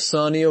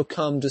 Bassanio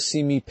come to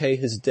see me pay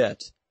his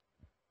debt,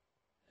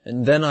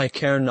 and then I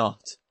care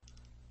not.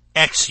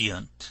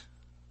 Exeunt.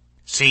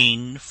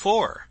 Scene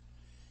 4.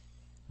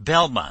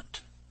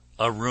 Belmont,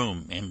 a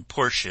room in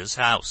Portia's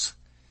house.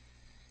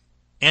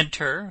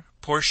 Enter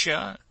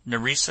Portia,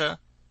 Nerissa,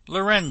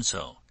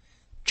 Lorenzo,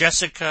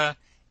 Jessica,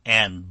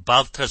 and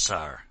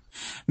Balthazar.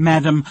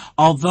 Madam,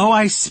 although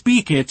I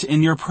speak it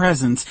in your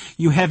presence,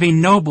 you have a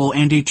noble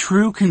and a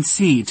true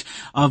conceit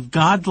of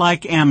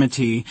godlike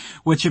amity,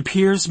 which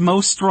appears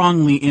most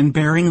strongly in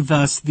bearing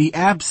thus the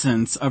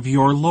absence of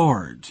your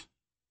lord.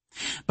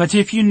 But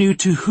if you knew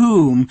to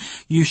whom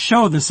you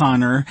show this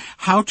honor,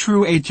 how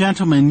true a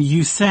gentleman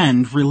you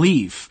send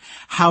relief,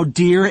 how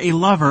dear a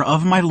lover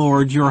of my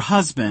lord your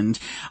husband,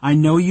 I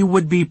know you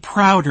would be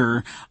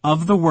prouder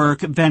of the work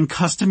than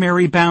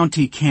customary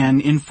bounty can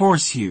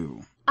enforce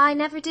you. I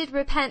never did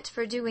repent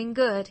for doing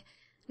good,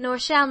 nor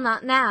shall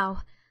not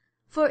now.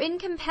 For in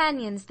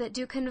companions that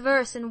do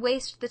converse and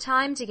waste the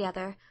time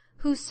together,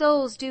 whose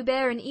souls do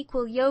bear an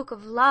equal yoke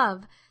of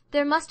love,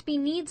 there must be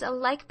needs a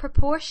like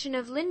proportion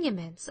of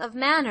lineaments, of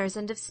manners,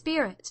 and of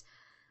spirit.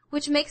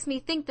 Which makes me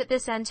think that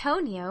this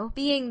Antonio,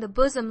 being the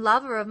bosom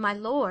lover of my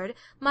lord,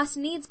 must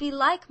needs be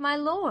like my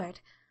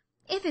lord.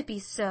 If it be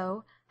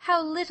so,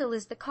 how little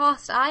is the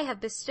cost I have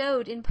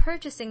bestowed in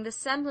purchasing the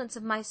semblance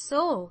of my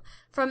soul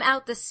from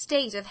out the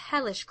state of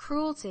hellish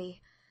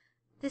cruelty.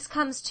 This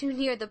comes too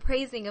near the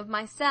praising of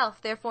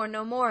myself, therefore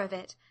no more of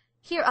it.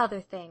 Hear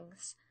other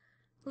things.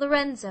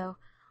 Lorenzo,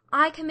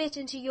 I commit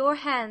into your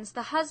hands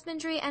the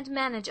husbandry and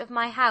manage of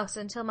my house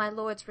until my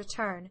lord's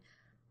return.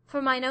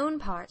 For mine own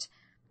part,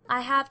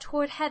 I have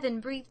toward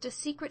heaven breathed a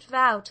secret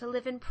vow to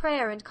live in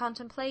prayer and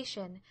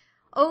contemplation,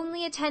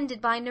 only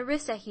attended by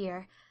Nerissa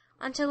here,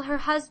 until her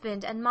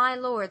husband and my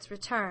lord's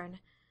return.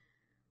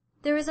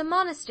 There is a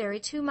monastery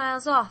 2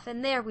 miles off,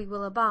 and there we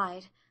will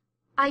abide.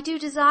 I do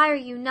desire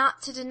you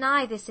not to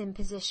deny this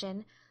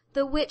imposition,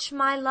 the which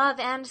my love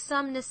and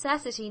some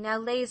necessity now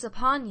lays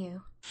upon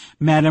you.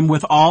 Madam,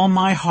 with all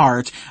my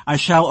heart I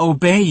shall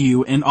obey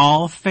you in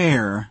all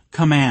fair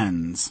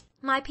commands.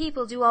 My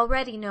people do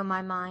already know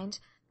my mind,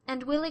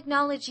 and will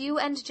acknowledge you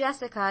and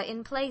Jessica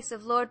in place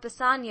of Lord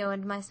Bassanio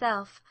and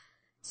myself.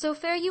 So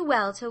fare you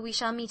well till we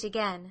shall meet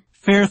again.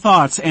 Fair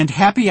thoughts and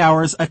happy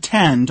hours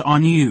attend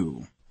on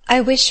you.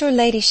 I wish your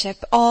ladyship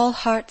all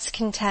heart's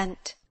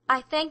content.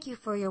 I thank you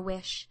for your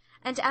wish,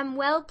 and am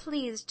well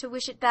pleased to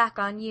wish it back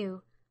on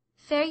you.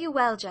 Fare you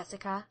well,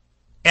 Jessica.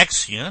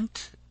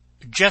 Exeunt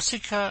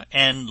Jessica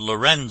and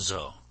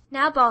Lorenzo.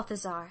 Now,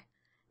 Balthazar,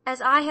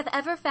 as I have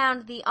ever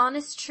found thee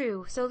honest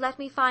true, so let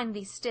me find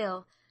thee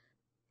still.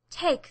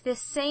 Take this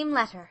same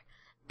letter,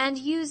 and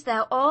use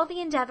thou all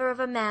the endeavour of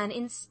a man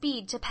in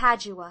speed to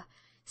Padua.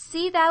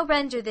 See thou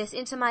render this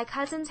into my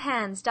cousin's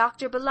hands,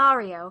 Dr.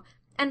 Bellario,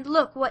 and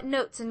look what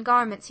notes and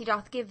garments he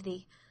doth give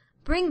thee.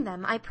 Bring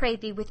them, I pray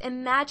thee, with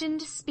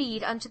imagined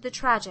speed unto the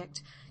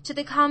trajet, to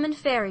the common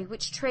ferry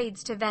which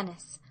trades to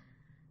Venice.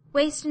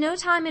 Waste no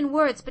time in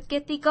words, but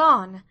get thee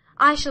gone.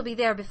 I shall be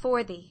there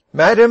before thee.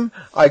 Madam,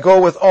 I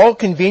go with all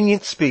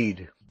convenient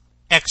speed.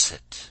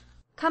 Exit.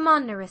 Come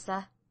on,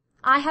 Nerissa.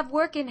 I have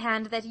work in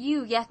hand that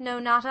you yet know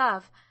not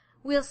of.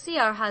 We'll see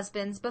our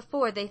husbands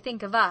before they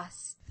think of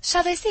us.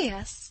 Shall they see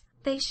us?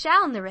 They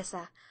shall,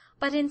 Nerissa,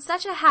 but in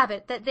such a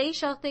habit that they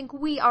shall think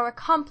we are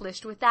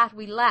accomplished with that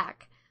we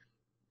lack.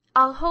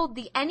 I'll hold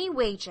thee any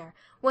wager,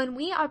 when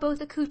we are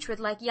both accoutred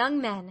like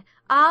young men,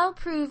 I'll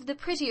prove the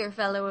prettier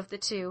fellow of the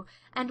two,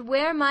 and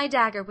wear my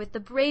dagger with the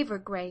braver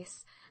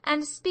grace,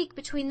 and speak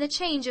between the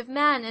change of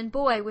man and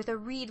boy with a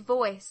reed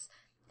voice,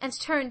 and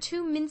turn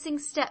 2 mincing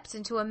steps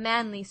into a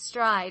manly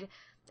stride,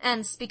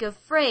 and speak of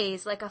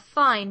phrase like a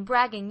fine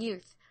bragging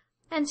youth,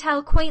 and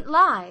tell quaint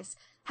lies,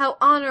 how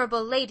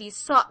honourable ladies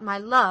sought my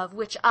love,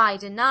 which I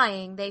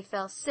denying, they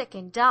fell sick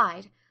and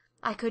died.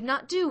 I could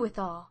not do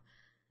withal.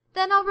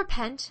 Then I'll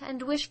repent,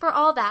 and wish for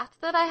all that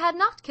I had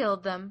not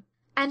killed them.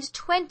 And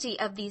 20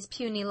 of these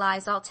puny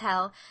lies I'll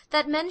tell,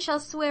 that men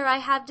shall swear I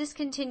have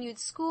discontinued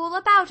school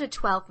about a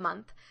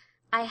 12-month.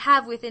 I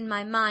have within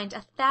my mind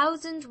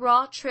 1,000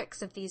 raw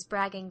tricks of these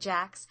bragging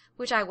jacks,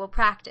 which I will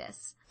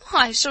practise.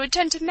 Why, shall we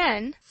turn to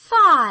men?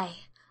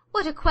 Fie!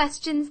 What a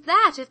question's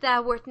that, if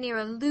thou wert near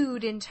a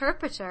lewd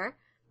interpreter?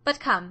 But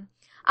come,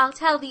 I'll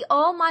tell thee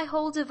all my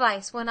whole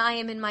device when I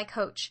am in my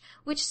coach,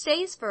 which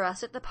stays for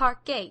us at the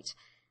park gate,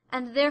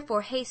 and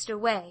therefore haste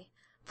away,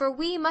 for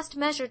we must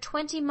measure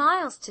 20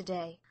 miles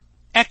to-day.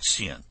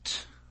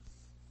 Exeunt.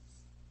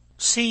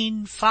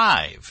 Scene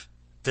 5.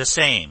 The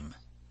same.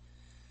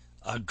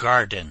 A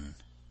garden.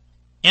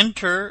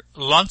 Enter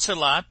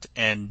Launcelot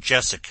and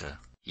Jessica.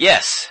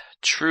 Yes,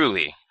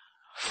 truly.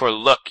 For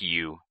look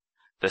you,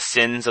 the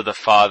sins of the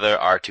father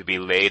are to be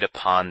laid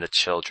upon the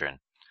children.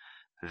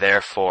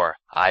 Therefore,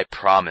 I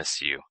promise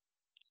you,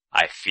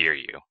 I fear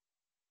you.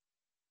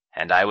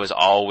 And I was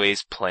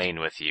always plain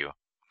with you,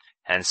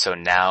 and so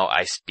now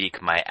I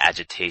speak my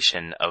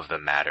agitation of the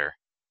matter.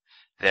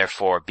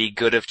 Therefore be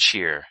good of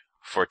cheer,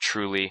 for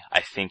truly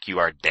I think you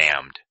are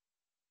damned.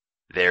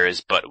 There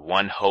is but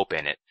one hope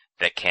in it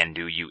that can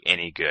do you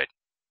any good,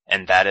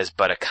 and that is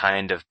but a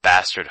kind of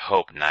bastard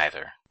hope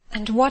neither.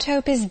 And what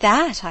hope is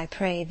that, I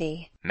pray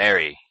thee?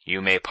 Mary,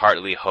 you may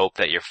partly hope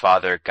that your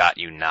father got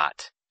you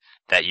not,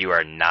 that you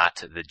are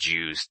not the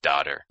Jew's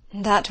daughter.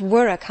 That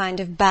were a kind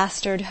of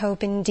bastard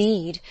hope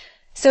indeed.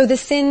 so the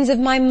sins of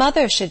my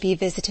mother should be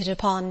visited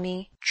upon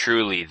me.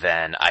 Truly,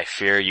 then, I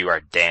fear you are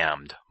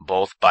damned,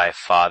 both by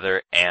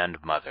father and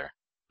mother.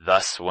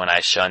 Thus, when I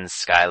shun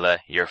Scylla,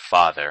 your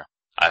father,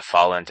 I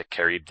fall into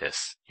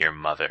Charybdis, your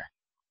mother.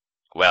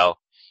 Well,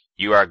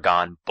 you are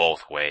gone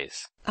both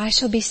ways. I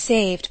shall be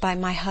saved by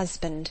my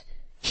husband.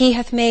 He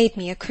hath made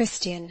me a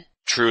Christian.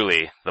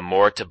 Truly, the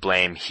more to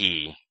blame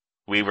he.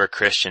 We were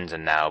Christians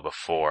enow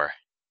before,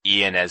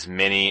 e'en as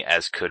many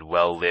as could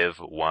well live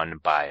one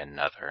by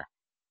another.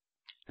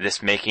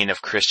 This making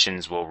of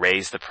Christians will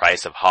raise the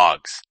price of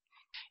hogs.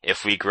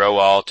 If we grow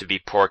all to be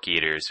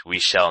pork-eaters, we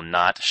shall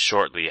not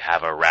shortly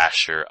have a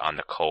rasher on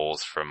the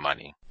coals for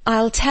money.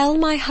 I'll tell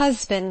my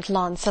husband,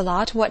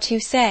 Launcelot, what you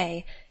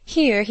say.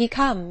 Here he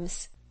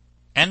comes.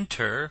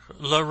 Enter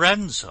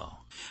Lorenzo.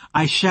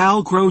 I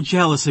shall grow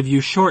jealous of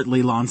you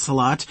shortly,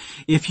 Launcelot,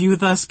 if you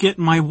thus get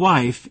my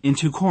wife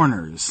into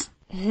corners.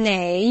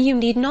 Nay, you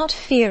need not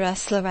fear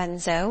us,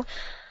 Lorenzo.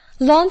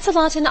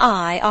 Launcelot and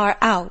I are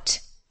out.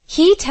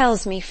 He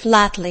tells me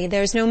flatly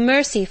there's no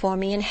mercy for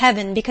me in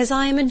heaven because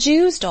I am a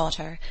Jew's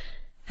daughter.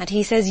 And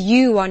he says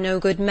you are no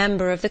good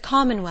member of the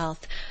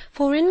Commonwealth,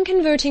 for in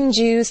converting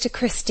Jews to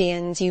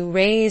Christians you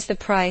raise the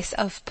price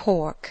of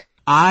pork.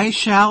 I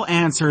shall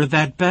answer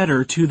that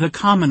better to the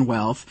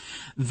Commonwealth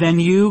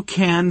than you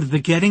can the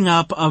getting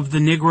up of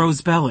the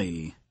Negro's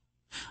belly.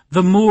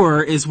 The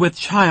Moor is with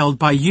child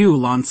by you,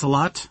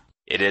 Launcelot.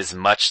 It is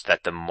much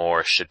that the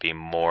Moor should be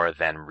more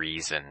than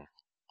reason.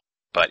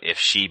 But if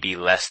she be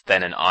less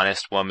than an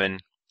honest woman,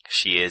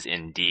 she is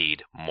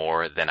indeed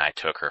more than I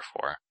took her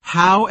for.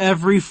 How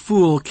every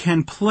fool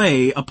can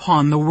play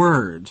upon the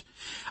word.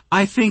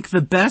 I think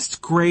the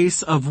best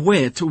grace of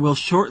wit will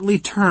shortly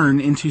turn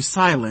into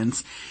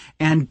silence,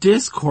 and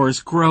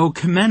discourse grow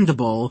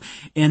commendable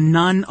in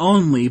none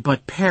only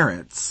but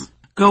parrots.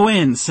 Go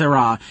in,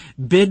 sirrah,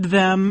 bid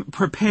them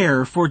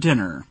prepare for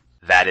dinner.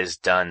 That is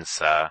done,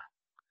 sir.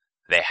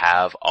 They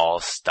have all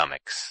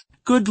stomachs.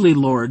 Goodly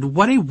lord,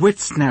 what a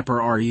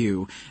wit-snapper are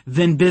you!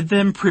 Then bid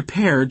them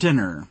prepare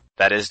dinner.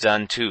 That is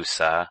done too,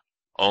 sir.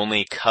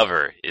 Only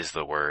cover is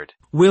the word.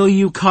 Will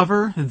you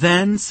cover,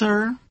 then,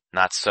 sir?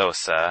 Not so,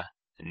 sir.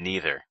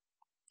 Neither.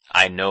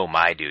 I know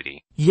my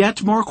duty.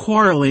 Yet more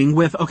quarrelling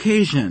with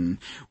occasion.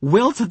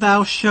 Wilt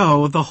thou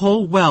show the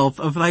whole wealth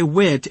of thy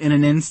wit in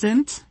an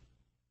instant?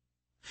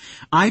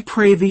 I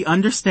pray thee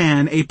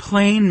understand a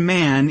plain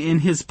man in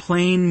his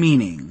plain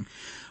meaning.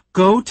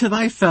 Go to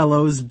thy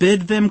fellows,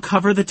 bid them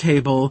cover the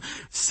table,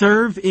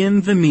 serve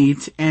in the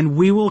meat, and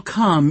we will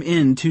come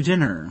in to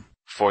dinner.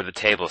 For the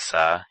table,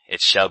 sir,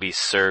 it shall be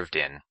served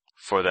in.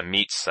 For the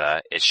meat,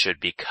 sir, it should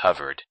be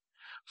covered.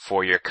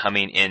 For your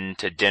coming in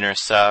to dinner,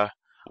 sir,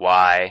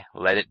 why,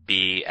 let it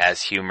be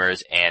as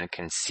humours and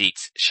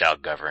conceits shall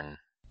govern.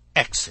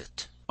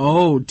 Exit.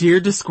 Oh, dear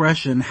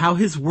discretion, how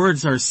his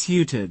words are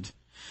suited.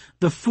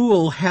 The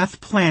fool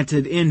hath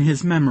planted in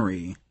his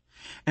memory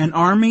an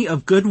army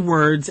of good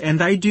words,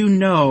 and I do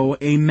know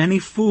a many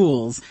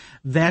fools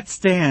that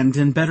stand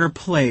in better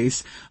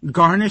place,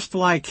 garnished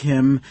like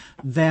him,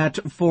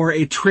 that for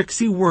a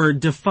tricksy word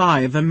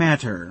defy the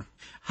matter.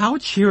 How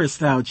cheerest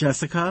thou,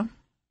 Jessica?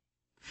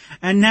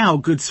 And now,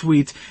 good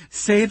sweet,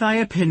 say thy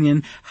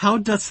opinion, how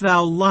dost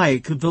thou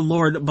like the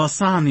Lord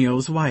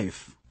Bassanio's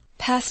wife?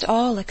 Past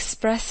all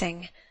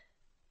expressing.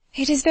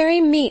 It is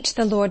very meet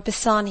the Lord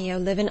Bassanio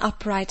live an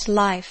upright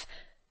life,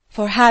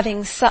 for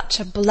having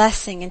such a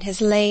blessing in his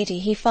lady,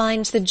 he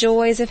finds the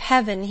joys of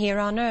heaven here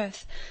on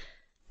earth.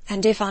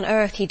 And if on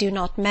earth he do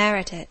not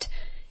merit it,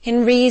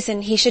 in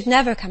reason he should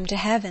never come to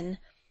heaven.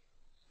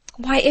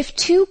 Why, if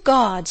two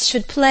gods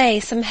should play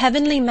some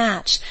heavenly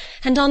match,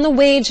 and on the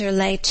wager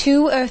lay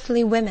two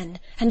earthly women,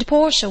 and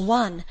Portia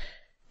one,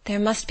 there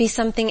must be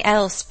something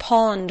else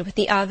pawned with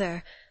the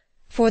other,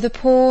 for the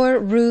poor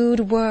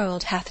rude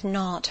world hath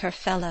not her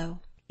fellow.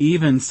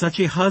 Even such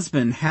a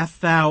husband hast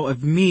thou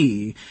of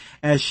me,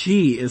 as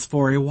she is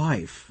for a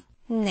wife.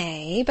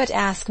 Nay, but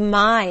ask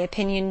my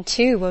opinion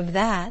too of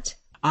that.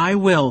 I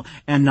will,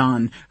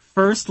 anon.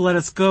 First let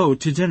us go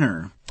to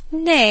dinner.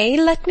 Nay,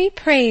 let me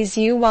praise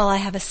you while I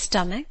have a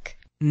stomach.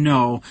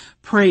 No,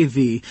 pray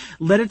thee,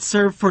 let it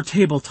serve for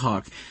table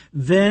talk.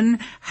 Then,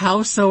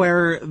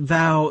 howsoe'er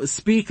thou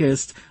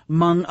speakest,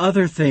 'mong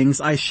other things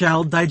I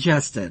shall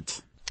digest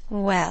it.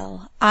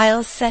 Well,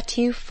 I'll set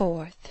you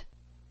forth.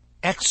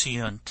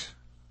 Exeunt.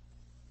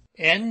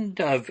 End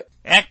of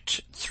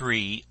Act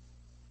 3,